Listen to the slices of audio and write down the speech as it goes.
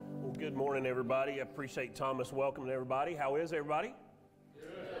Good morning, everybody. I appreciate Thomas welcoming everybody. How is everybody?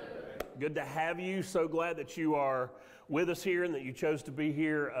 Good to have you. So glad that you are with us here and that you chose to be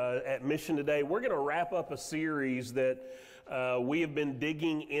here at Mission today. We're going to wrap up a series that we have been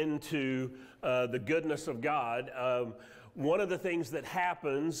digging into the goodness of God. One of the things that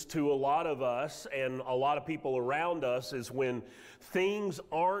happens to a lot of us and a lot of people around us is when things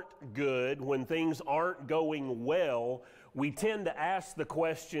aren't good, when things aren't going well, we tend to ask the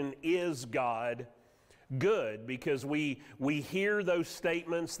question, is God good? Because we hear those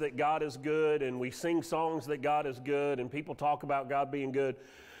statements that God is good, and we sing songs that God is good, and people talk about God being good.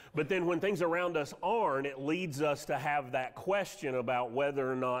 But then when things around us aren't, it leads us to have that question about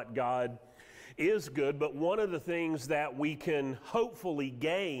whether or not God is good. But one of the things that we can hopefully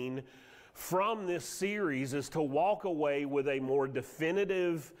gain from this series is to walk away with a more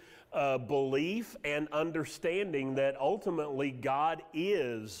definitive belief and understanding that ultimately God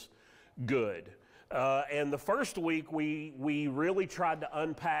is good. And the first week we really tried to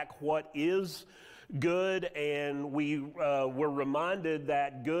unpack what is good, and we were reminded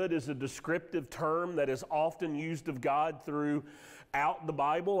that good is a descriptive term that is often used of God throughout the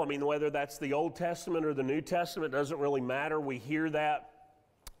Bible. I mean, whether that's the Old Testament or the New Testament, doesn't really matter. We hear that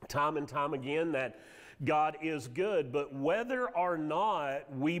time and time again, that God is good. But whether or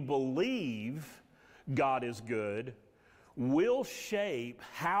not we believe God is good will shape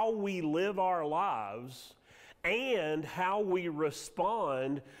how we live our lives and how we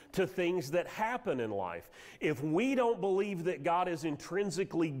respond to things that happen in life. If we don't believe that God is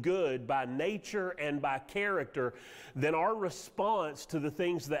intrinsically good by nature and by character, then our response to the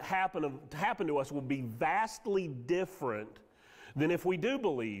things that happen to us will be vastly different than if we do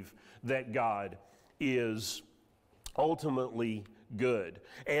believe that God is ultimately good.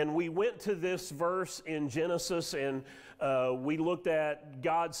 And we went to this verse in Genesis, and we looked at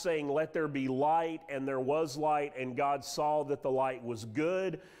God saying, "Let there be light," and there was light, and God saw that the light was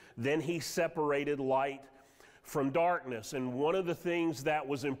good. Then he separated light from darkness. And one of the things that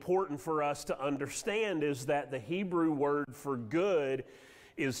was important for us to understand is that the Hebrew word for good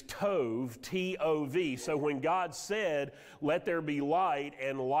is tov, T-O-V. So when God said, "Let there be light,"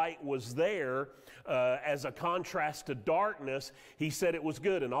 and light was there, as a contrast to darkness, he said it was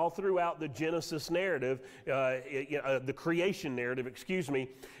good. And all throughout the Genesis narrative, the creation narrative,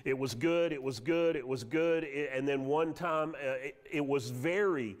 it was good, it was good, it was good, and then one time it was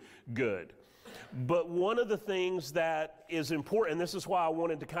very good. But one of the things that is important, and this is why I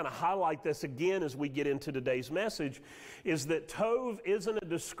wanted to kind of highlight this again as we get into today's message, is that tov isn't a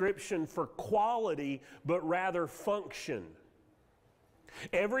description for quality, but rather function.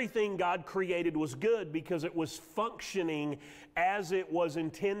 Everything God created was good because it was functioning as it was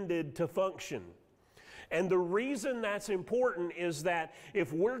intended to function. And the reason that's important is that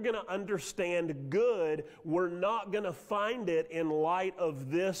if we're going to understand good, we're not going to find it in light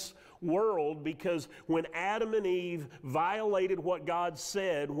of this world, because when Adam and Eve violated what God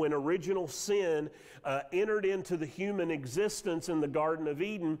said, when original sin entered into the human existence in the Garden of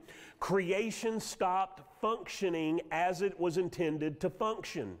Eden, creation stopped functioning as it was intended to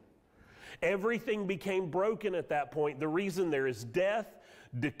function. Everything became broken at that point. The reason there is death,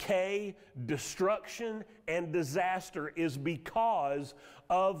 decay, destruction, and disaster is because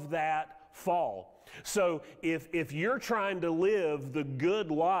of that fall. So if you're trying to live the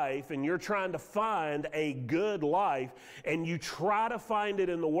good life and you're trying to find a good life and you try to find it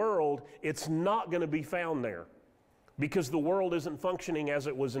in the world, it's not going to be found there because the world isn't functioning as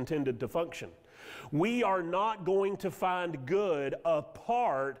it was intended to function. We are not going to find good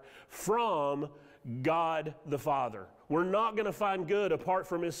apart from God the Father. We're not going to find good apart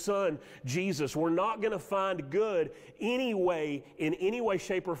from His Son, Jesus. We're not going to find good in any way,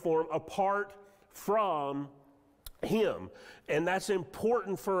 shape, or form apart from Him. And that's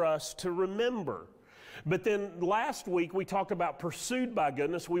important for us to remember. But then last week we talked about pursued by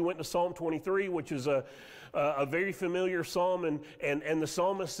goodness. We went to Psalm 23, which is a very familiar psalm, and the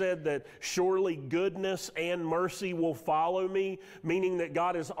psalmist said that surely goodness and mercy will follow me, meaning that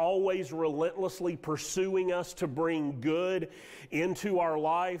God is always relentlessly pursuing us to bring good into our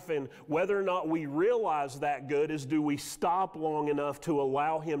life. And whether or not we realize that good is, do we stop long enough to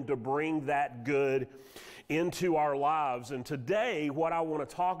allow Him to bring that good into our lives? And today what I want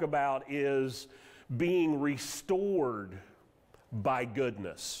to talk about is being restored by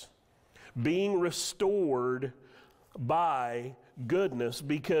goodness. Being restored by goodness,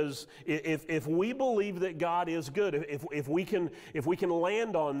 because if we believe that God is good, if we can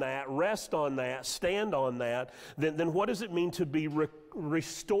land on that, rest on that, stand on that, then what does it mean to be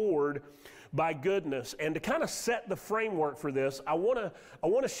restored by goodness. And to kind of set the framework for this, I want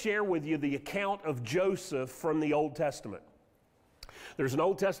to share with you the account of Joseph from the Old Testament. There's an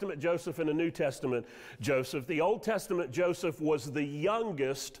Old Testament Joseph and a New Testament Joseph. The Old Testament Joseph was the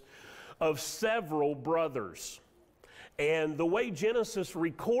youngest of several brothers. And the way Genesis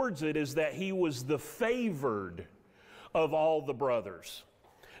records it is that he was the favored of all the brothers.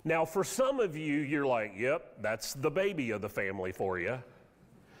 Now, for some of you, you're like, yep, that's the baby of the family for you.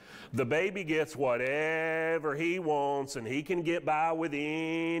 The baby gets whatever he wants, and he can get by with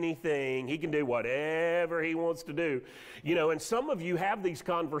anything. He can do whatever he wants to do. You know, and some of you have these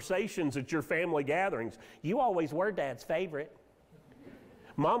conversations at your family gatherings. You always were Dad's favorite.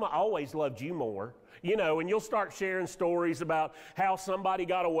 Mama always loved you more. You know, and you'll start sharing stories about how somebody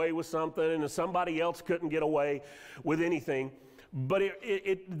got away with something and somebody else couldn't get away with anything. But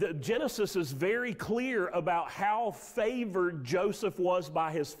the Genesis is very clear about how favored Joseph was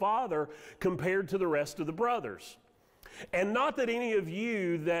by his father compared to the rest of the brothers. And not that any of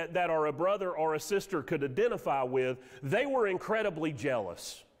you that are a brother or a sister could identify with, they were incredibly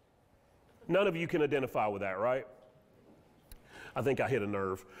jealous. None of you can identify with that, right? I think I hit a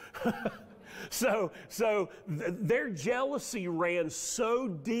nerve. So their jealousy ran so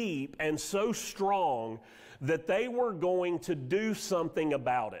deep and so strong that they were going to do something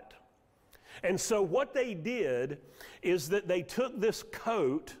about it. And so what they did is that they took this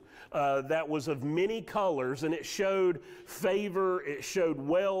coat that was of many colors, and it showed favor, it showed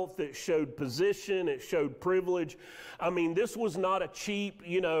wealth, it showed position, it showed privilege. I mean, this was not a cheap,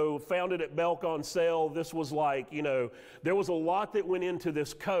 found it at Belk on sale. This was like, there was a lot that went into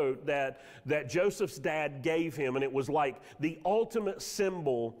this coat that Joseph's dad gave him, and it was like the ultimate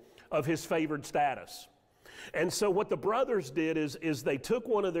symbol of his favored status. And so what the brothers did is they took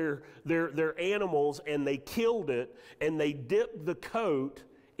one of their animals and they killed it, and they dipped the coat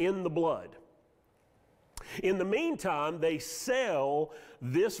in the blood. In the meantime, they sell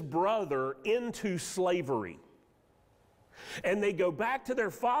this brother into slavery. And they go back to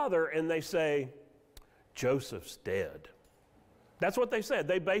their father and they say, Joseph's dead. That's what they said.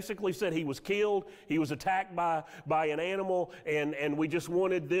 They basically said he was killed, he was attacked by an animal, and we just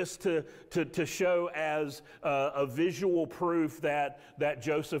wanted this to show as a visual proof that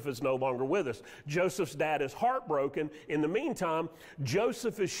Joseph is no longer with us. Joseph's dad is heartbroken. In the meantime,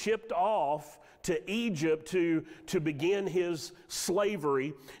 Joseph is shipped off to Egypt to begin his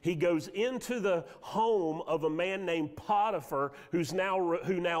slavery. He goes into the home of a man named Potiphar, who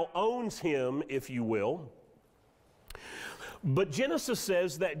now owns him, if you will. But Genesis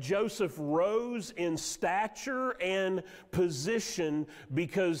says that Joseph rose in stature and position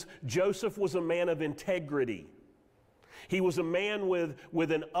because Joseph was a man of integrity. He was a man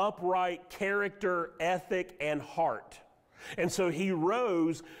with an upright character, ethic, and heart. And so he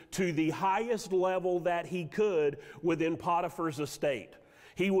rose to the highest level that he could within Potiphar's estate.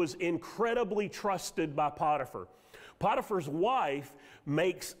 He was incredibly trusted by Potiphar. Potiphar's wife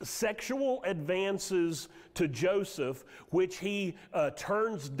makes sexual advances to Joseph, which he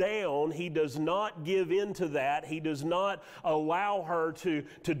turns down. He does not give in to that. He does not allow her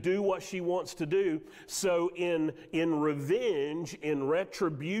to do what she wants to do. So in revenge, in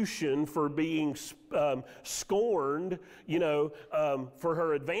retribution for being scorned, for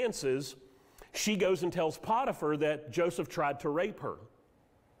her advances, she goes and tells Potiphar that Joseph tried to rape her.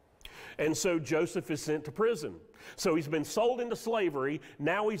 And so Joseph is sent to prison. So he's been sold into slavery.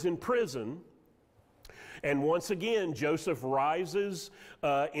 Now he's in prison. And once again, Joseph rises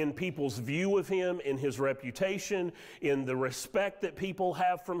in people's view of him, in his reputation, in the respect that people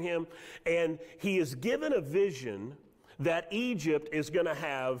have from him. And he is given a vision that Egypt is going to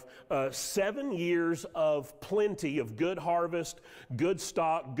have 7 years of plenty of good harvest, good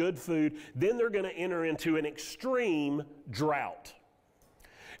stock, good food. Then they're going to enter into an extreme drought.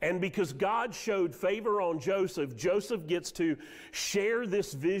 And because God showed favor on Joseph, Joseph gets to share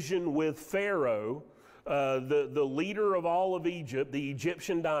this vision with Pharaoh, the leader of all of Egypt, the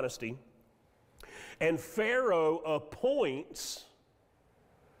Egyptian dynasty. And Pharaoh appoints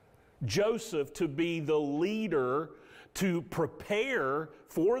Joseph to be the leader to prepare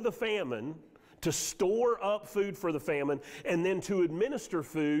for the famine, to store up food for the famine, and then to administer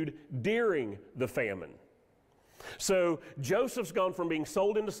food during the famine. So Joseph's gone from being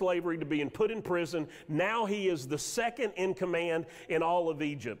sold into slavery to being put in prison. Now he is the second in command in all of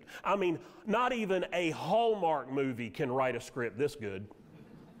Egypt. I mean, not even a Hallmark movie can write a script this good.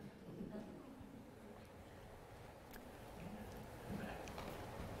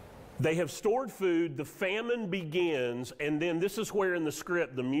 They have stored food, the famine begins, and then this is where in the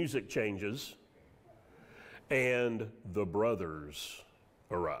script the music changes, and the brothers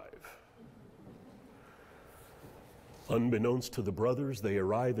arrive. Unbeknownst to the brothers, they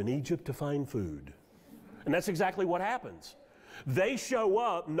arrive in Egypt to find food. And that's exactly what happens. They show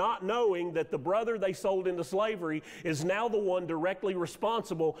up not knowing that the brother they sold into slavery is now the one directly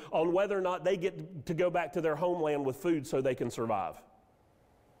responsible on whether or not they get to go back to their homeland with food so they can survive.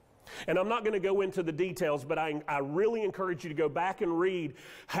 And I'm not going to go into the details, but I really encourage you to go back and read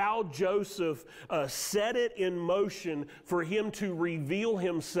how Joseph set it in motion for him to reveal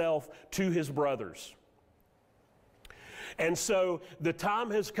himself to his brothers. And so the time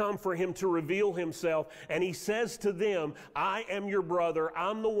has come for him to reveal himself, and he says to them, I am your brother.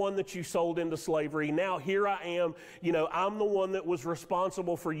 I'm the one that you sold into slavery. Now here I am. I'm the one that was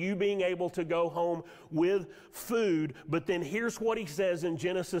responsible for you being able to go home with food. But then here's what he says in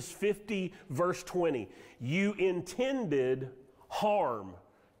Genesis 50, verse 20. You intended harm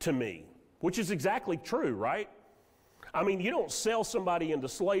to me, which is exactly true, right? I mean, you don't sell somebody into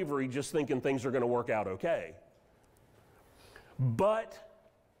slavery just thinking things are going to work out okay. But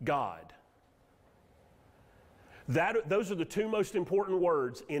God. Those are the two most important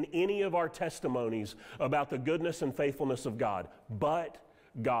words in any of our testimonies about the goodness and faithfulness of God. But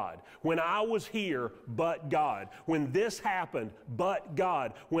God. When I was here, but God. When this happened, but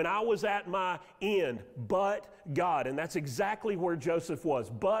God. When I was at my end, but God. And that's exactly where Joseph was.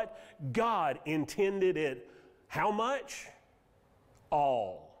 But God intended it, how much?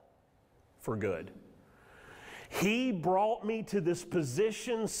 All for good. He brought me to this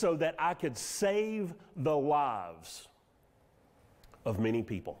position so that I could save the lives of many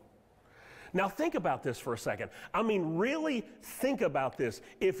people. Now think about this for a second. I mean, really think about this.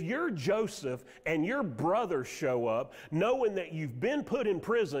 If you're Joseph and your brothers show up knowing that you've been put in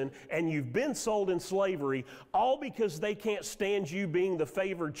prison and you've been sold in slavery, all because they can't stand you being the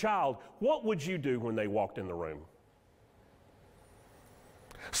favored child, what would you do when they walked in the room?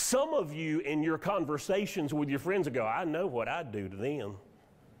 Some of you in your conversations with your friends would go, I know what I'd do to them.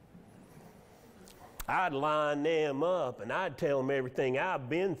 I'd line them up and I'd tell them everything I've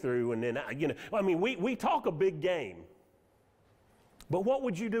been through. And then, we talk a big game. But what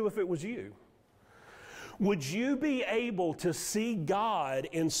would you do if it was you? Would you be able to see God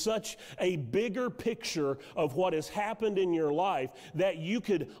in such a bigger picture of what has happened in your life that you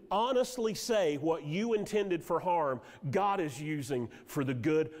could honestly say what you intended for harm, God is using for the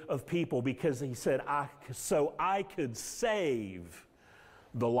good of people, because he said, so I could save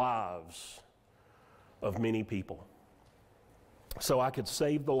the lives of many people. So I could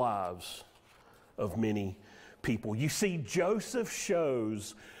save the lives of many people. You see, Joseph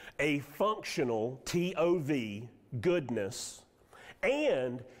shows a functional, T-O-V, goodness,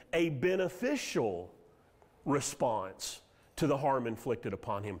 and a beneficial response to the harm inflicted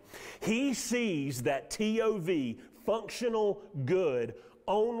upon him. He sees that T-O-V, functional good,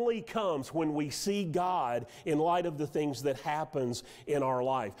 only comes when we see God in light of the things that happens in our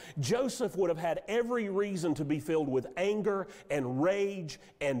life. Joseph would have had every reason to be filled with anger and rage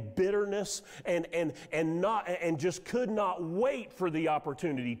and bitterness and just could not wait for the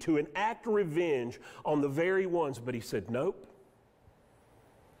opportunity to enact revenge on the very ones. But he said, nope.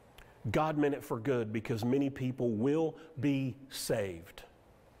 God meant it for good, because many people will be saved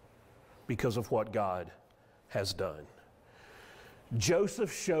because of what God has done.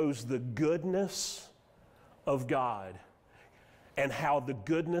 Joseph shows the goodness of God and how the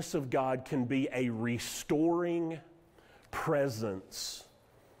goodness of God can be a restoring presence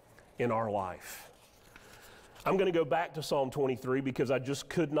in our life. I'm going to go back to Psalm 23 because I just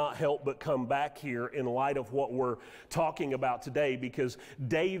could not help but come back here in light of what we're talking about today, because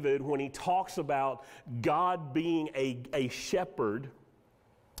David, when he talks about God being a shepherd,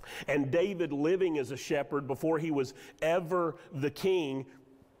 and David living as a shepherd before he was ever the king,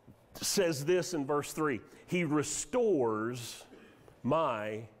 says this in verse 3, he restores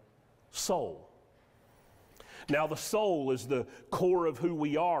my soul. Now, the soul is the core of who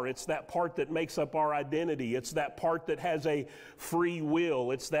we are. It's that part that makes up our identity. It's that part that has a free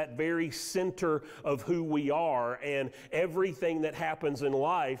will. It's that very center of who we are. And everything that happens in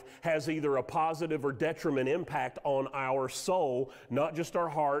life has either a positive or detriment impact on our soul, not just our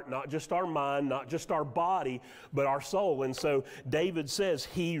heart, not just our mind, not just our body, but our soul. And so David says,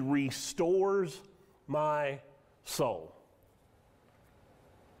 he restores my soul.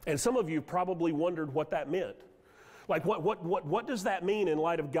 And some of you probably wondered what that meant. Like, what does that mean in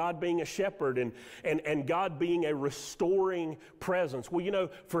light of God being a shepherd and God being a restoring presence? Well, you know,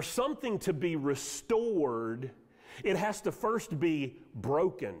 for something to be restored, it has to first be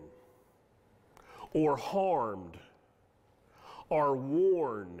broken or harmed or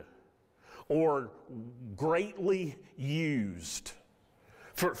worn or greatly used.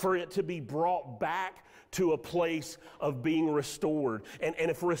 For it to be brought back to a place of being restored. And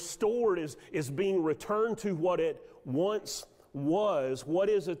if restored is being returned to what it once was, what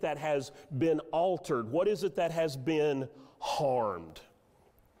is it that has been altered? What is it that has been harmed?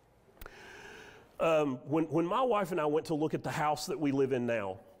 When my wife and I went to look at the house that we live in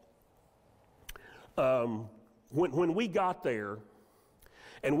now, when we got there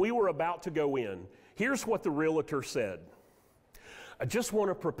and we were about to go in, here's what the realtor said. I just want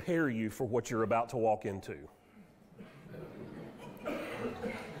to prepare you for what you're about to walk into.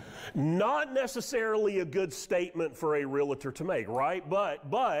 Not necessarily a good statement for a realtor to make, right?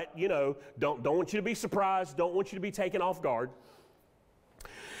 But you know, don't want you to be surprised, don't want you to be taken off guard.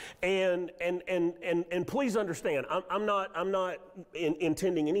 And please understand, I'm not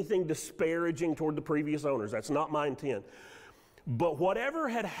intending anything disparaging toward the previous owners. That's not my intent. But whatever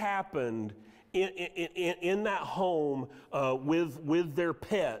had happened in that home with their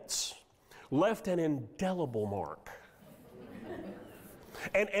pets left an indelible mark.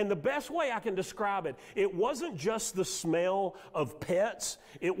 And the best way I can describe it, it wasn't just the smell of pets.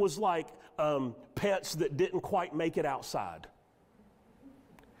 It was like pets that didn't quite make it outside.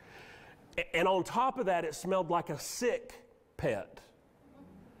 And on top of that, it smelled like a sick pet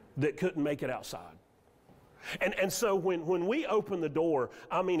that couldn't make it outside. And so when we opened the door,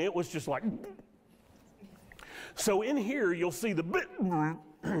 I mean, it was just like... So in here, you'll see the...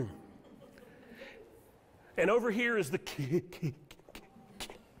 And over here is the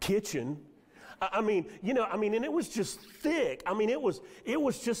kitchen. I mean, you know, and it was just thick. I mean, it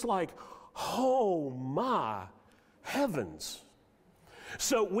was just like, oh my heavens.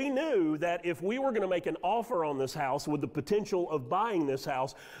 So we knew that if we were going to make an offer on this house with the potential of buying this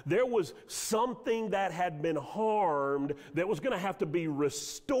house, there was something that had been harmed that was going to have to be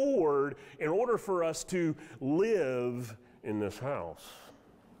restored in order for us to live in this house.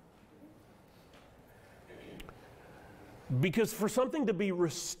 Because for something to be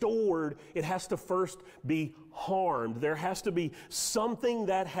restored, it has to first be harmed. There has to be something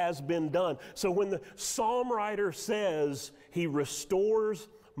that has been done. So when the psalm writer says, He restores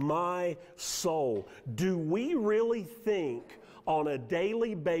my soul, do we really think on a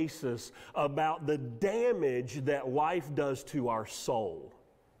daily basis about the damage that life does to our soul?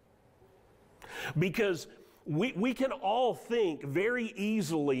 Because we can all think very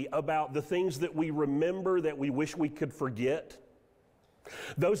easily about the things that we remember that we wish we could forget.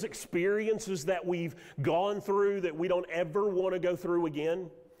 Those experiences that we've gone through that we don't ever want to go through again.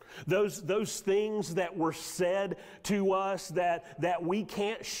 Those things that were said to us that we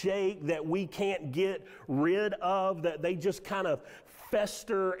can't shake, that we can't get rid of, that they just kind of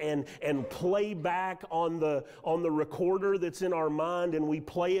fester and play back on the recorder that's in our mind, and we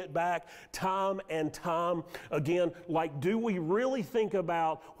play it back time and time again. Like, do we really think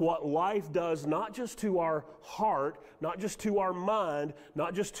about what life does, not just to our heart, not just to our mind,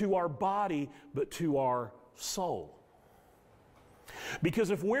 not just to our body, but to our soul?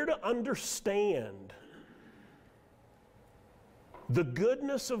 Because if we're to understand the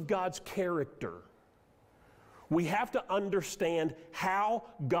goodness of God's character, we have to understand how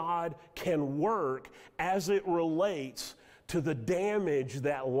God can work as it relates to the damage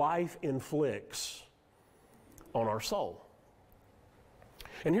that life inflicts on our soul.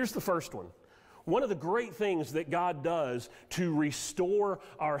 And here's the first one. One of the great things that God does to restore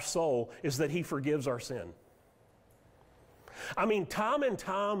our soul is that He forgives our sin. I mean, time and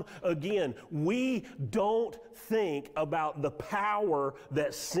time again, we don't think about the power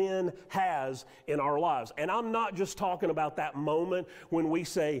that sin has in our lives. And I'm not just talking about that moment when we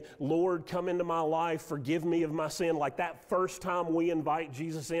say, Lord, come into my life, forgive me of my sin, like that first time we invite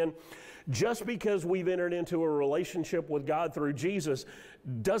Jesus in. Just because we've entered into a relationship with God through Jesus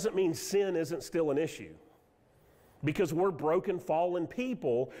doesn't mean sin isn't still an issue. Because we're broken, fallen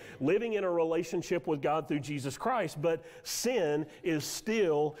people living in a relationship with God through Jesus Christ, but sin is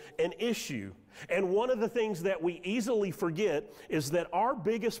still an issue. And one of the things that we easily forget is that our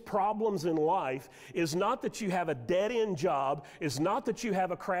biggest problems in life is not that you have a dead-end job, is not that you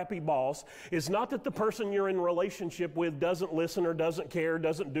have a crappy boss, is not that the person you're in a relationship with doesn't listen or doesn't care,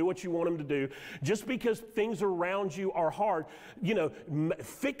 doesn't do what you want them to do. Just because things around you are hard, you know,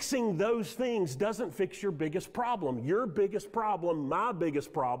 fixing those things doesn't fix your biggest problem. Your biggest problem, my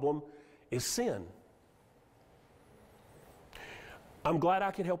biggest problem, is sin. I'm glad I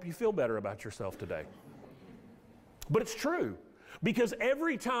can help you feel better about yourself today. But it's true. Because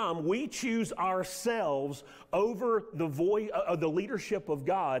every time we choose ourselves over the leadership of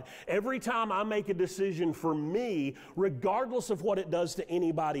God, every time I make a decision for me, regardless of what it does to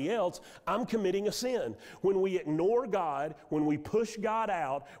anybody else, I'm committing a sin. When we ignore God, when we push God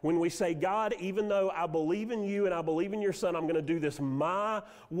out, when we say, God, even though I believe in you and I believe in your son, I'm going to do this my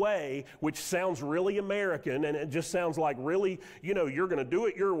way, which sounds really American, and it just sounds like really, you're going to do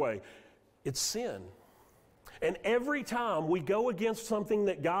it your way. It's sin. And every time we go against something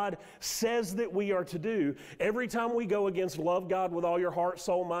that God says that we are to do, every time we go against love God with all your heart,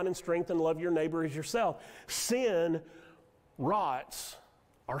 soul, mind, and strength, and love your neighbor as yourself, sin rots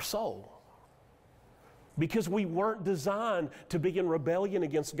our soul. Because we weren't designed to be in rebellion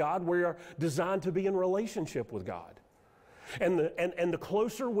against God. We are designed to be in relationship with God. And the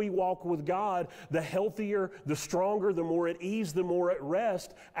closer we walk with God, the healthier, the stronger, the more at ease, the more at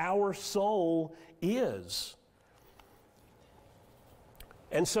rest our soul is.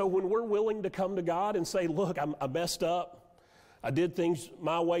 And so when we're willing to come to God and say, look, I messed up. I did things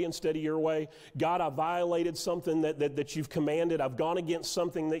my way instead of your way. God, I violated something that you've commanded. I've gone against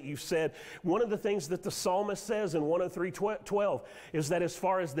something that you've said. One of the things that the psalmist says in 103:12 is that as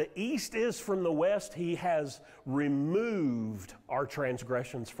far as the east is from the west, he has removed our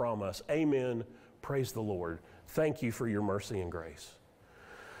transgressions from us. Amen. Praise the Lord. Thank you for your mercy and grace.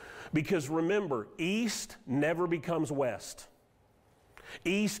 Because remember, east never becomes west.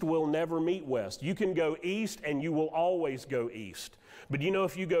 East will never meet west. You can go east and you will always go east. But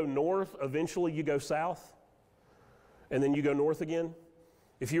if you go north, eventually you go south and then you go north again.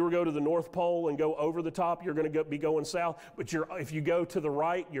 If you were to go to the North Pole and go over the top, you're going to be going south. But if you go to the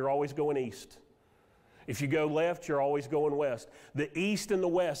right, you're always going east. If you go left, you're always going west. The east and the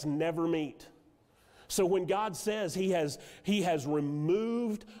west never meet. So when God says He has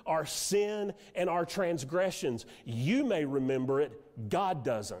removed our sin and our transgressions, you may remember it, God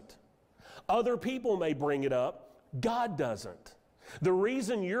doesn't. Other people may bring it up, God doesn't. The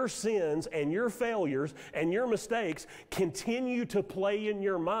reason your sins and your failures and your mistakes continue to play in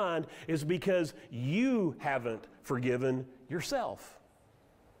your mind is because you haven't forgiven yourself.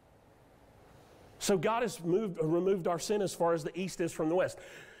 So God has removed our sin as far as the east is from the west.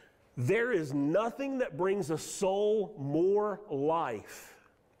 There is nothing that brings a soul more life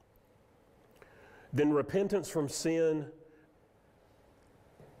than repentance from sin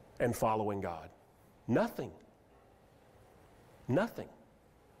and following God. Nothing. Nothing.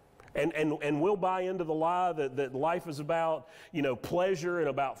 And we'll buy into the lie that life is about, pleasure and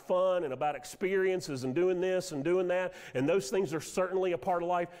about fun and about experiences and doing this and doing that. And those things are certainly a part of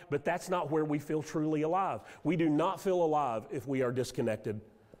life, but that's not where we feel truly alive. We do not feel alive if we are disconnected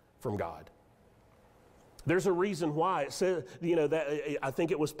from God. There's a reason why. It said, that I think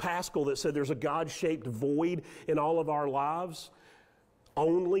it was Pascal that said there's a God-shaped void in all of our lives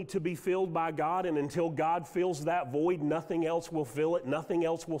only to be filled by God, and until God fills that void, nothing else will fill it, nothing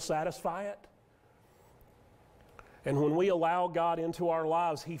else will satisfy it. And when we allow God into our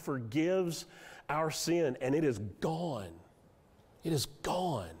lives, He forgives our sin, and it is gone. It is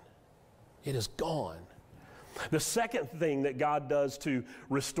gone. It is gone. The second thing that God does to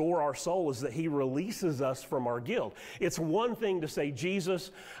restore our soul is that He releases us from our guilt. It's one thing to say,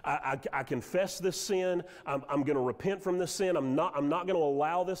 Jesus, I confess this sin. I'm going to repent from this sin. I'm not going to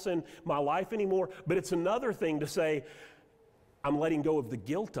allow this in my life anymore. But it's another thing to say, I'm letting go of the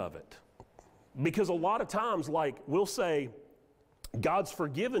guilt of it. Because a lot of times, we'll say, God's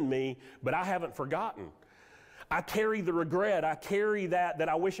forgiven me, but I haven't forgotten. I carry the regret. I carry that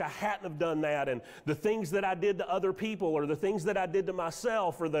I wish I hadn't have done that, and the things that I did to other people, or the things that I did to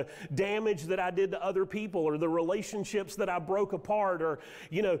myself, or the damage that I did to other people, or the relationships that I broke apart, or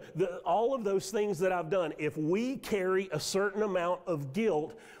all of those things that I've done. If we carry a certain amount of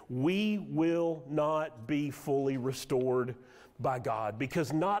guilt, we will not be fully restored by God,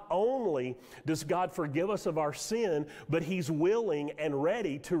 because not only does God forgive us of our sin, but He's willing and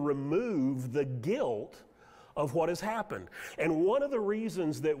ready to remove the guilt of what has happened. And one of the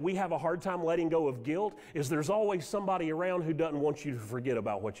reasons that we have a hard time letting go of guilt is there's always somebody around who doesn't want you to forget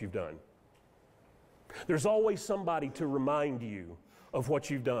about what you've done. There's always somebody to remind you of what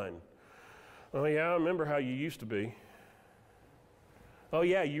you've done. Oh yeah, I remember how you used to be. Oh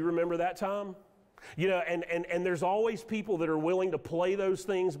yeah, you remember that time? And there's always people that are willing to play those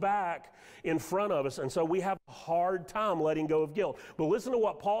things back in front of us, and so we have a hard time letting go of guilt. But listen to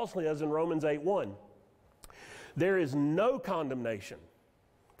what Paul says in Romans 8:1. There is no condemnation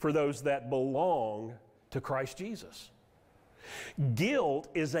for those that belong to Christ Jesus. Guilt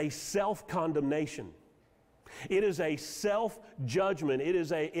is a self-condemnation. It is a self-judgment. It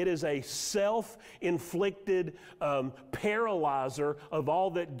is a self-inflicted paralyzer of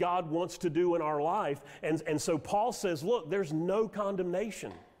all that God wants to do in our life. And so Paul says, look, there's no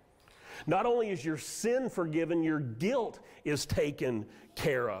condemnation. Not only is your sin forgiven, your guilt is taken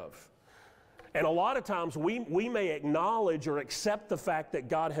care of. And a lot of times we may acknowledge or accept the fact that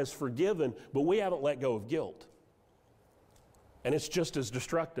God has forgiven, but we haven't let go of guilt. And it's just as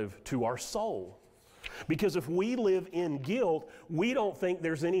destructive to our soul. Because if we live in guilt, we don't think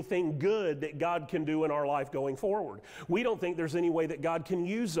there's anything good that God can do in our life going forward. We don't think there's any way that God can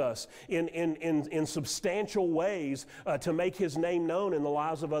use us in substantial ways to make His name known in the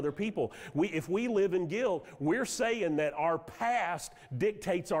lives of other people. If we live in guilt, we're saying that our past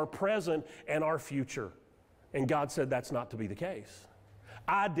dictates our present and our future. And God said that's not to be the case.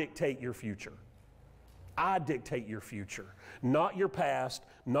 I dictate your future. I dictate your future, not your past,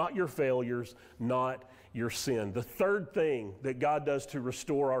 not your failures, not your sin. The third thing that God does to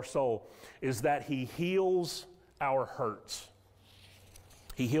restore our soul is that He heals our hurts.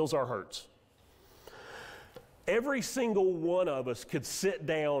 He heals our hurts. Every single one of us could sit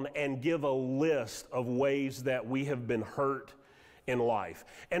down and give a list of ways that we have been hurt in life.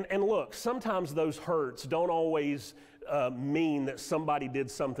 And look, sometimes those hurts don't always mean that somebody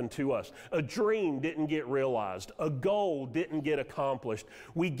did something to us. A dream didn't get realized. A goal didn't get accomplished.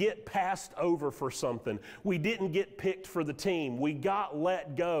 We get passed over for something. We didn't get picked for the team. We got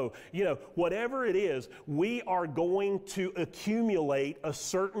let go. You know, whatever it is, we are going to accumulate a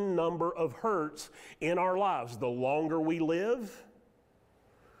certain number of hurts in our lives. The longer we live,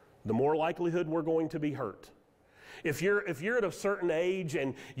 the more likelihood we're going to be hurt. If you're at a certain age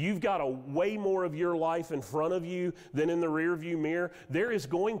and you've got a way more of your life in front of you than in the rearview mirror, there is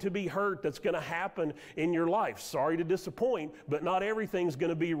going to be hurt that's going to happen in your life. Sorry to disappoint, but not everything's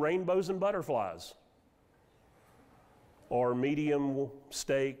going to be rainbows and butterflies or medium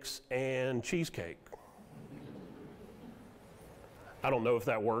steaks and cheesecake. I don't know if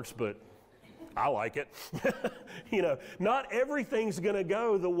that works, but I like it. You know, not everything's going to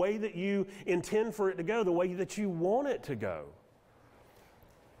go the way that you intend for it to go, the way that you want it to go.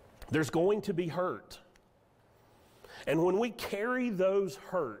 There's going to be hurt. And when we carry those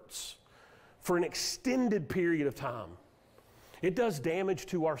hurts for an extended period of time, it does damage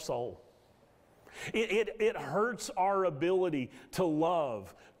to our soul. It hurts our ability to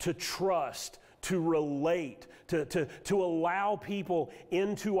love, to trust, to relate, to allow people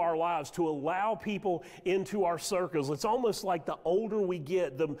into our lives, to allow people into our circles. It's almost like the older we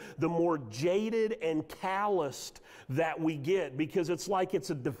get, the more jaded and calloused that we get, because it's like it's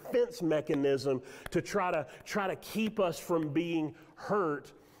a defense mechanism to try to keep us from being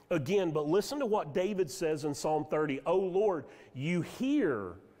hurt again. But listen to what David says in Psalm 30. "O Lord, you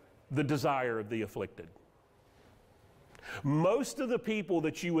hear the desire of the afflicted." Most of the people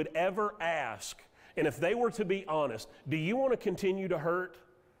that you would ever ask, and if they were to be honest, do you want to continue to hurt?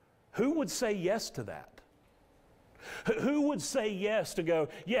 Who would say yes to that? Who would say yes to go,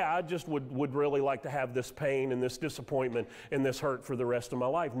 yeah, I just would really like to have this pain and this disappointment and this hurt for the rest of my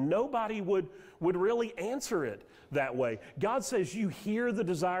life? Nobody would really answer it that way. God says you hear the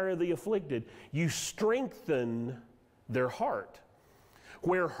desire of the afflicted. You strengthen their heart.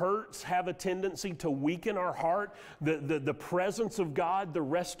 Where hurts have a tendency to weaken our heart, the presence of God, the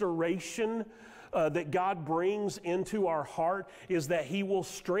restoration that God brings into our heart is that He will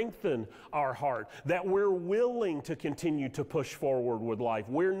strengthen our heart, that we're willing to continue to push forward with life.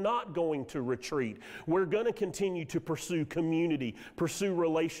 We're not going to retreat. We're going to continue to pursue community, pursue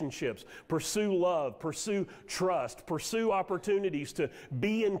relationships, pursue love, pursue trust, pursue opportunities to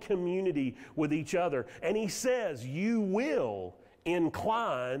be in community with each other. And He says, you will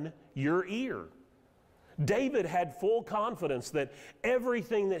incline your ear. David had full confidence that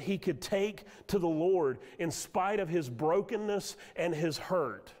everything that he could take to the Lord, in spite of his brokenness and his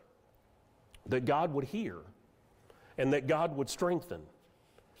hurt, that God would hear and that God would strengthen.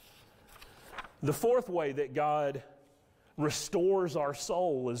 The fourth way that God restores our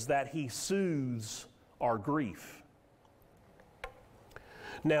soul is that He soothes our grief.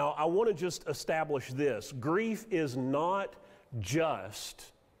 Now, I want to just establish this. Grief is not just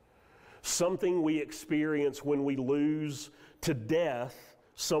something we experience when we lose to death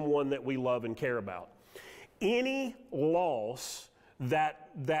someone that we love and care about. Any loss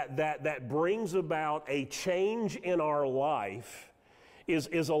that brings about a change in our life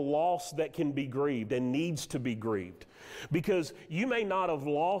is a loss that can be grieved and needs to be grieved. Because you may not have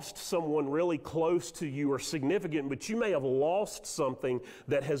lost someone really close to you or significant, but you may have lost something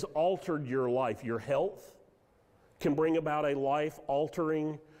that has altered your life. Your health can bring about a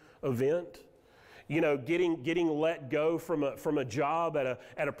life-altering event. getting let go from a job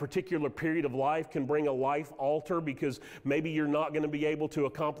at a particular period of life can bring a life alter because maybe you're not going to be able to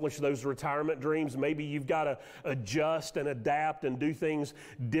accomplish those retirement dreams. Maybe you've got to adjust and adapt and do things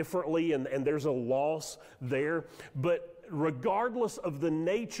differently, and there's a loss there. But regardless of the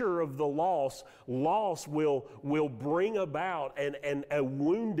nature of the loss will bring about a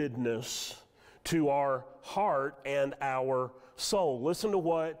woundedness to our heart and our soul. Listen to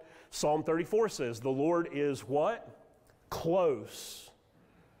what Psalm 34 says. The Lord is what? Close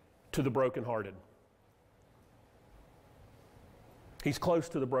to the brokenhearted. He's close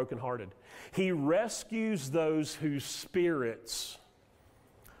to the brokenhearted. He rescues those whose spirits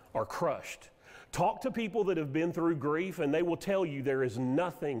are crushed. Talk to people that have been through grief, and they will tell you there is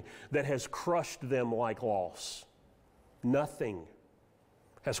nothing that has crushed them like loss. Nothing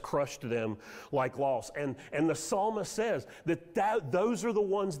has crushed them like loss. And the psalmist says that those are the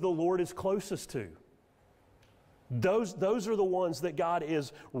ones the Lord is closest to. Those are the ones that God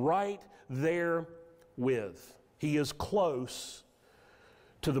is right there with. He is close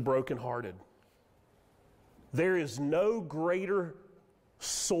to the brokenhearted. There is no greater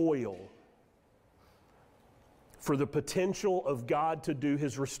soil for the potential of God to do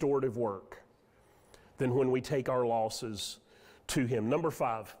His restorative work than when we take our losses to Him. Number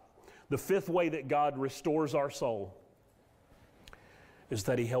 5, the 5th way that God restores our soul is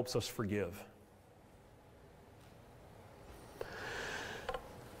that He helps us forgive.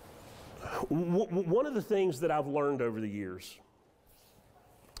 One of the things that I've learned over the years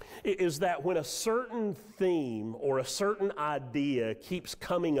is that when a certain theme or a certain idea keeps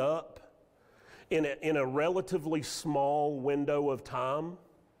coming up in a relatively small window of time,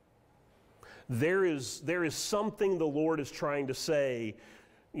 there is something the Lord is trying to say,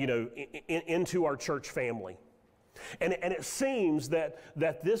 into our church family. And it seems that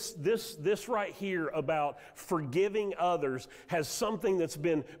this right here about forgiving others has something that's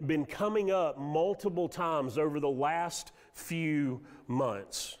been coming up multiple times over the last few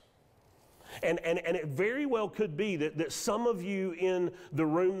months. And it very well could be that some of you in the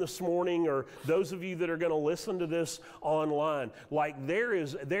room this morning, or those of you that are going to listen to this online, like there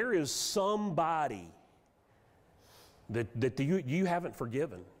is somebody that you haven't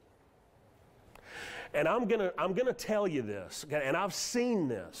forgiven. And I'm gonna tell you this, and I've seen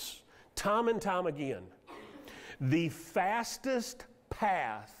this time and time again. The fastest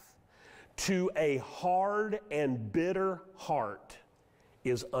path to a hard and bitter heart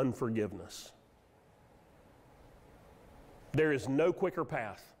is unforgiveness. There is no quicker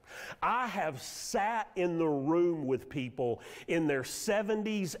path. I have sat in the room with people in their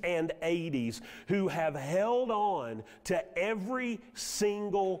 70s and 80s who have held on to every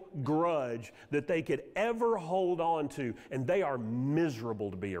single grudge that they could ever hold on to, and they are miserable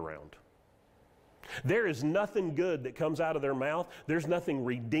to be around. There is nothing good that comes out of their mouth. There's nothing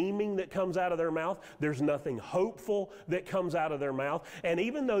redeeming that comes out of their mouth. There's nothing hopeful that comes out of their mouth. And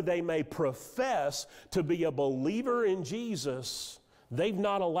even though they may profess to be a believer in Jesus, they've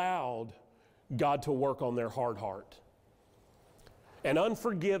not allowed God to work on their hard heart. And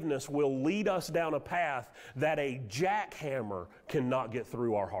unforgiveness will lead us down a path that a jackhammer cannot get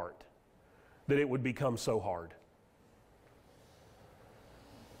through our heart, that it would become so hard.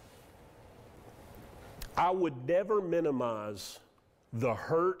 I would never minimize the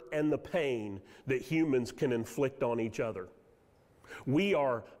hurt and the pain that humans can inflict on each other. We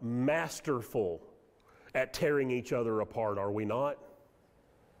are masterful at tearing each other apart, are we not?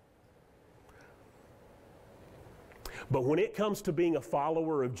 But when it comes to being a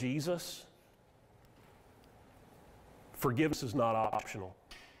follower of Jesus, forgiveness is not optional.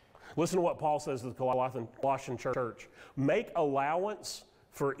 Listen to what Paul says to the Colossian church. Make allowance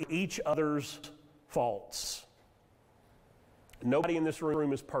for each other's faults. Nobody in this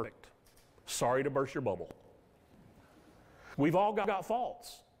room is perfect. Sorry to burst your bubble. We've all got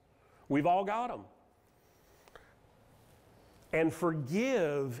faults. We've all got them. And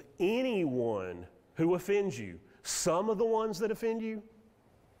forgive anyone who offends you. Some of the ones that offend you,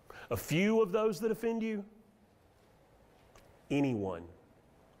 a few of those that offend you, anyone.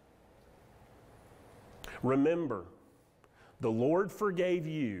 Remember, the Lord forgave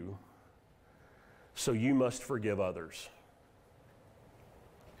you, so you must forgive others.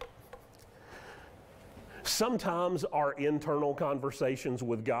 Sometimes our internal conversations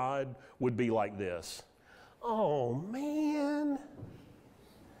with God would be like this. Oh man,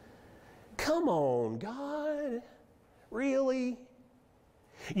 come on, God, really?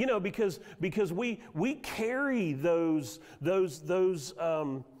 Because we carry those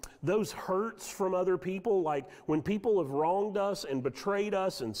those hurts from other people, like when people have wronged us and betrayed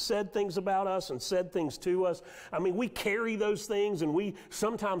us and said things about us and said things to us, I mean, we carry those things and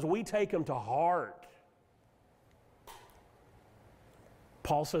sometimes we take them to heart.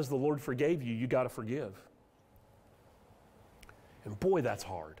 Paul says the Lord forgave you, you got to forgive. And boy, that's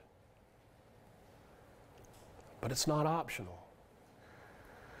hard. But it's not optional.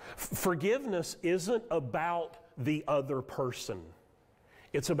 Forgiveness isn't about the other person.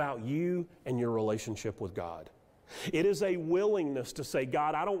 It's about you and your relationship with God. It is a willingness to say,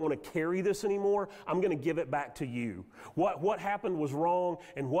 God, I don't want to carry this anymore. I'm going to give it back to you. What happened was wrong,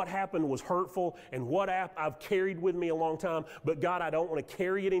 and what happened was hurtful, and what I've carried with me a long time. But God, I don't want to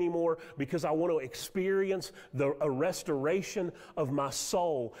carry it anymore because I want to experience a restoration of my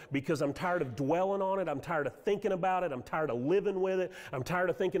soul, because I'm tired of dwelling on it. I'm tired of thinking about it. I'm tired of living with it. I'm tired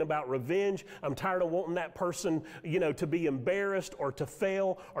of thinking about revenge. I'm tired of wanting that person, to be embarrassed or to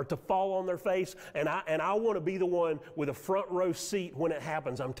fail or to fall on their face. And I want to be the one with a front row seat when it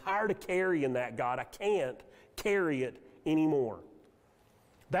happens. I'm tired of carrying that, God. I can't carry it anymore.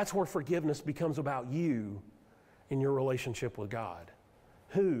 That's where forgiveness becomes about you in your relationship with God.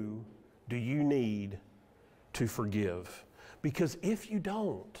 Who do you need to forgive? Because if you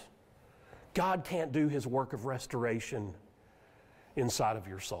don't, God can't do His work of restoration inside of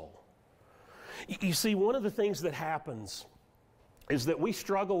your soul. You see, one of the things that happens is that we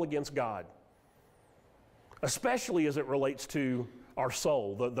struggle against God, especially as it relates to our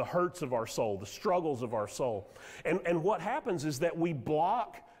soul, the hurts of our soul, the struggles of our soul. And what happens is that we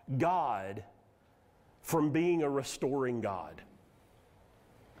block God from being a restoring God.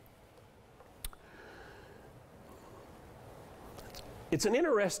 It's an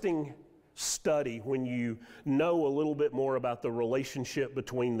interesting study when you know a little bit more about the relationship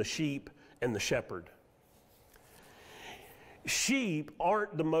between the sheep and the shepherd. Sheep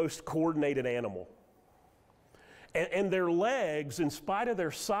aren't the most coordinated animal. And their legs, in spite of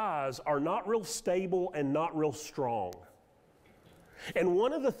their size, are not real stable and not real strong. And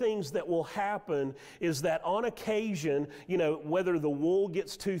one of the things that will happen is that on occasion, whether the wool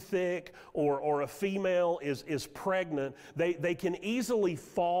gets too thick or a female is pregnant, they can easily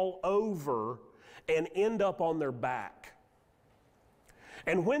fall over and end up on their back.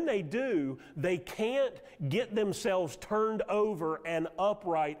 And when they do, they can't get themselves turned over and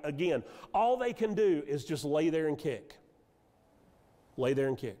upright again. All they can do is just lay there and kick. Lay there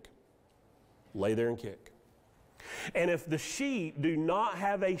and kick. Lay there and kick. And if the sheep do not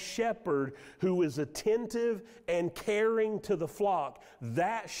have a shepherd who is attentive and caring to the flock,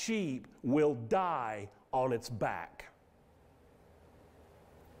 that sheep will die on its back.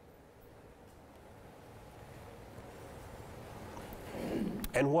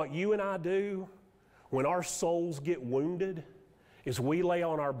 And what you and I do when our souls get wounded is we lay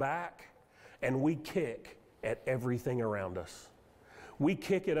on our back and we kick at everything around us. We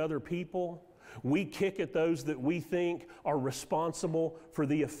kick at other people. We kick at those that we think are responsible for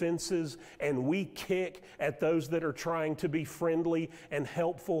the offenses, and we kick at those that are trying to be friendly and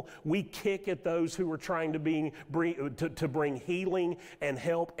helpful. We kick at those who are trying to bring healing and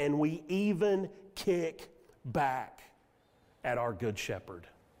help, and we even kick back at our good shepherd,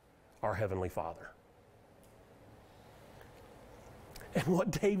 our Heavenly Father. And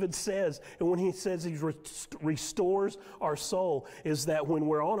what David says, and when he says he restores our soul, is that when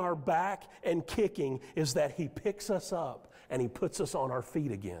we're on our back and kicking, is that He picks us up and He puts us on our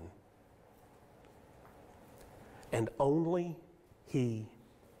feet again. And only He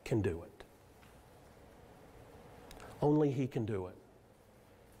can do it. Only He can do it.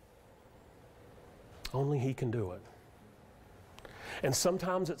 Only He can do it. And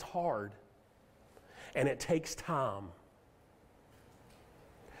sometimes it's hard, and it takes time.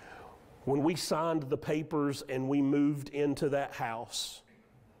 When we signed the papers and we moved into that house,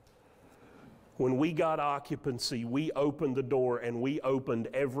 when we got occupancy, we opened the door and we opened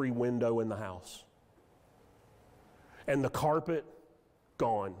every window in the house. And the carpet,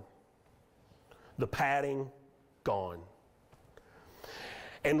 gone. The padding, gone.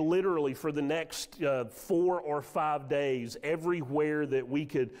 And literally for the next 4 or 5 days, everywhere that we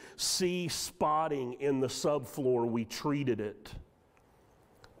could see spotting in the subfloor, we treated it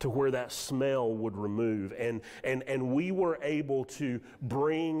to where that smell would remove. And we were able to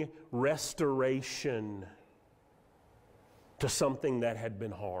bring restoration to something that had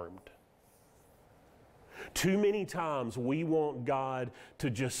been harmed. Too many times we want God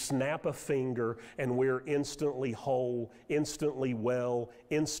to just snap a finger and we're instantly whole, instantly well,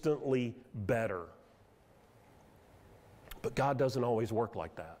 instantly better. But God doesn't always work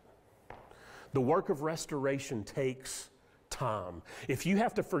like that. The work of restoration takes time. If you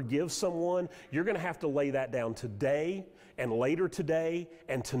have to forgive someone, you're going to have to lay that down today and later today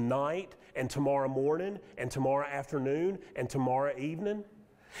and tonight and tomorrow morning and tomorrow afternoon and tomorrow evening.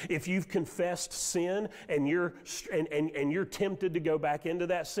 If you've confessed sin and you're tempted to go back into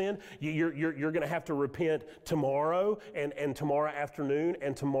that sin, you're going to have to repent tomorrow and tomorrow afternoon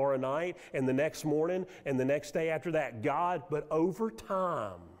and tomorrow night and the next morning and the next day after that. But over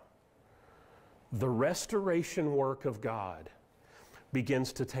time, the restoration work of God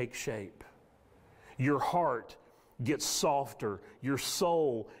begins to take shape. Your heart gets softer, your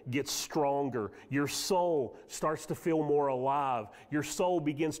soul gets stronger, your soul starts to feel more alive, your soul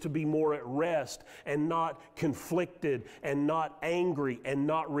begins to be more at rest and not conflicted and not angry and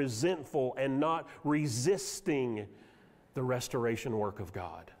not resentful and not resisting the restoration work of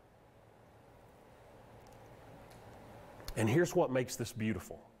God. And here's what makes this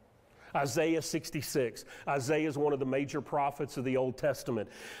beautiful. Isaiah 66. Isaiah is one of the major prophets of the Old Testament.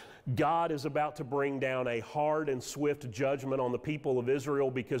 God is about to bring down a hard and swift judgment on the people of Israel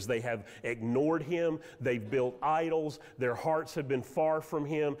because they have ignored Him, they've built idols, their hearts have been far from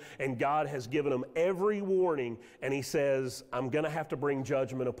Him, and God has given them every warning, and He says, I'm going to have to bring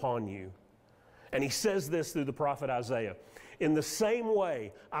judgment upon you. And He says this through the prophet Isaiah. In the same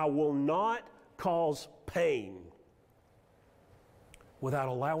way, I will not cause pain without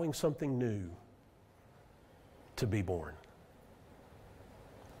allowing something new to be born.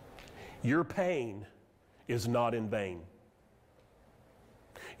 Your pain is not in vain.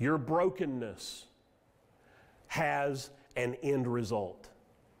 Your brokenness has an end result.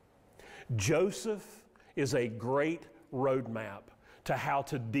 Joseph is a great roadmap to how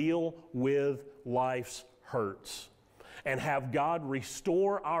to deal with life's hurts and have God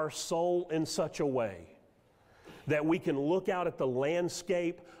restore our soul in such a way that we can look out at the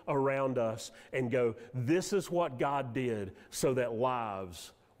landscape around us and go, this is what God did so that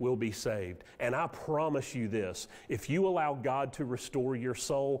lives will be saved. And I promise you this, if you allow God to restore your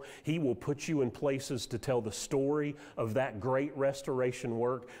soul, He will put you in places to tell the story of that great restoration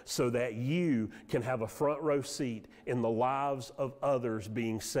work so that you can have a front row seat in the lives of others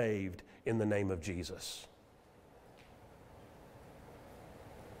being saved in the name of Jesus.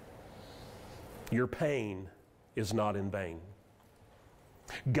 Your pain is not in vain.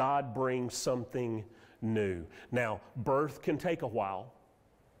 God brings something new. Now, birth can take a while.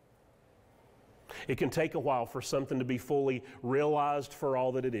 It can take a while for something to be fully realized for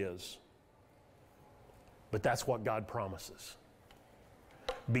all that it is. But that's what God promises.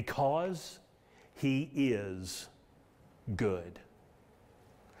 Because He is good.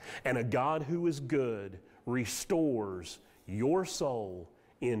 And a God who is good restores your soul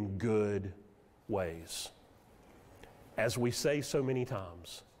in good ways. As we say so many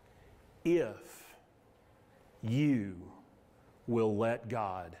times, if you will let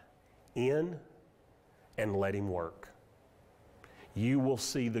God in and let Him work, you will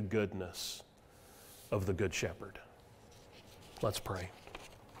see the goodness of the Good Shepherd. Let's pray.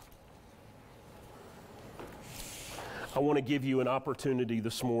 I want to give you an opportunity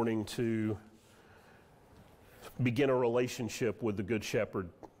this morning to begin a relationship with the Good Shepherd,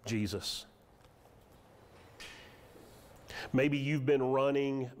 Jesus. Maybe you've been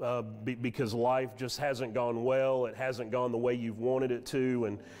running because life just hasn't gone well. It hasn't gone the way you've wanted it to.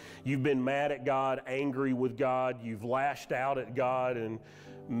 And you've been mad at God, angry with God. You've lashed out at God. And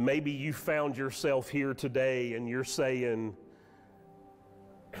maybe you found yourself here today and you're saying,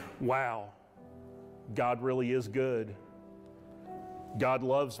 wow, God really is good. God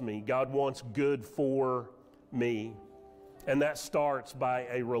loves me. God wants good for me. And that starts by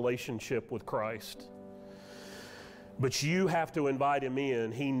a relationship with Christ. But you have to invite Him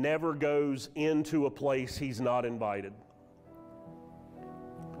in. He never goes into a place He's not invited.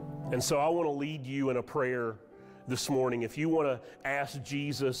 And so I want to lead you in a prayer this morning. If you want to ask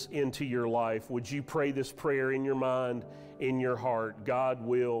Jesus into your life, would you pray this prayer in your mind, in your heart? God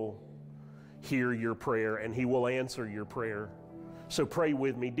will hear your prayer and He will answer your prayer. So pray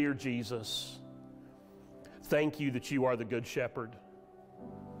with me. Dear Jesus, thank you that you are the Good Shepherd.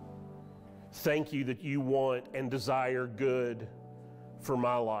 Thank you that you want and desire good for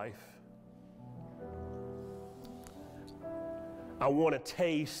my life. I want to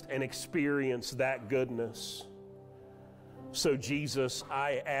taste and experience that goodness. So Jesus,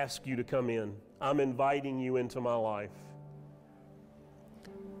 I ask you to come in. I'm inviting you into my life.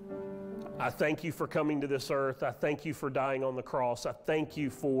 I thank you for coming to this earth. I thank you for dying on the cross. I thank you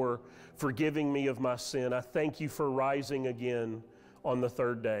for forgiving me of my sin. I thank you for rising again on the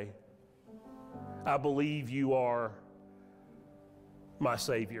third day. I believe you are my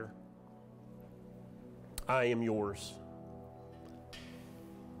Savior. I am yours.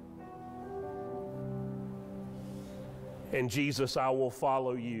 And Jesus, I will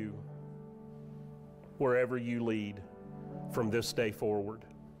follow you wherever you lead from this day forward.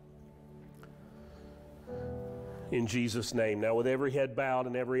 In Jesus' name. Now, with every head bowed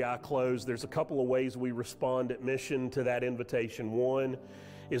and every eye closed, there's a couple of ways we respond at Mission to that invitation. One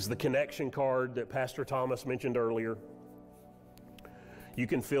is the connection card that Pastor Thomas mentioned earlier. You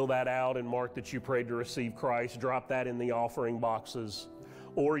can fill that out and mark that you prayed to receive Christ. Drop that in the offering boxes.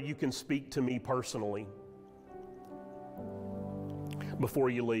 Or you can speak to me personally before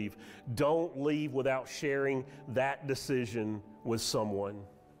you leave. Don't leave without sharing that decision with someone.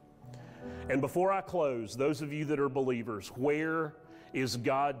 And before I close, those of you that are believers, where is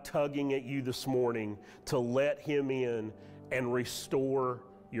God tugging at you this morning to let Him in and restore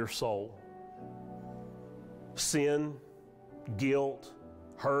your soul? Sin, guilt,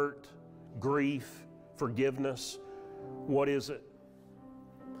 hurt, grief, forgiveness. What is it?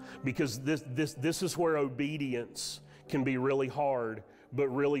 Because this is where obedience can be really hard, but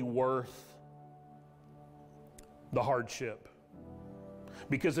really worth the hardship.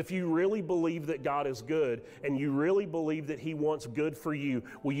 Because if you really believe that God is good and you really believe that He wants good for you,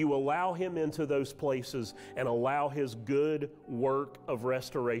 will you allow Him into those places and allow His good work of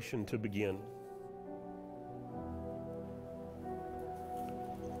restoration to begin?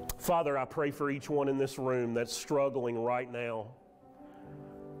 Father, I pray for each one in this room that's struggling right now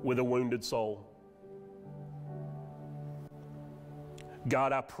with a wounded soul.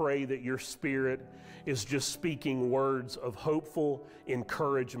 God, I pray that your Spirit is just speaking words of hopeful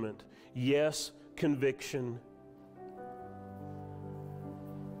encouragement. Yes, conviction,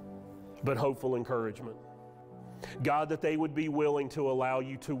 but hopeful encouragement. God, that they would be willing to allow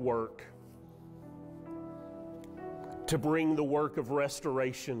you to work, to bring the work of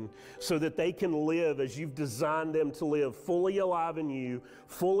restoration so that they can live as you've designed them to live, fully alive in you,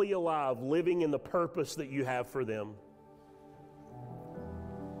 fully alive, living in the purpose that you have for them.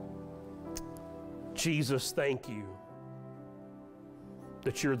 Jesus, thank you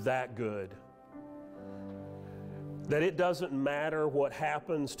that you're that good, that it doesn't matter what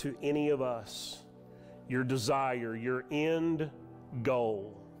happens to any of us. Your desire, your end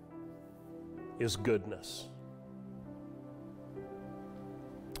goal is goodness.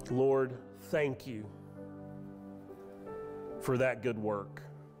 Lord, thank you for that good work.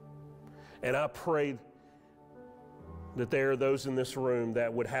 And I pray that there are those in this room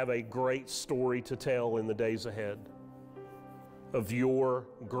that would have a great story to tell in the days ahead of your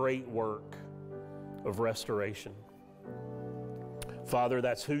great work of restoration. Father,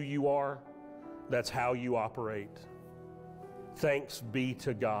 that's who you are. That's how you operate. Thanks be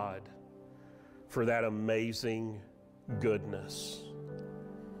to God for that amazing goodness.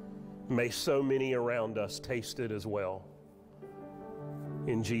 May so many around us taste it as well.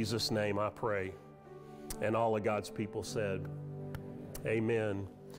 In Jesus' name I pray. And all of God's people said, amen.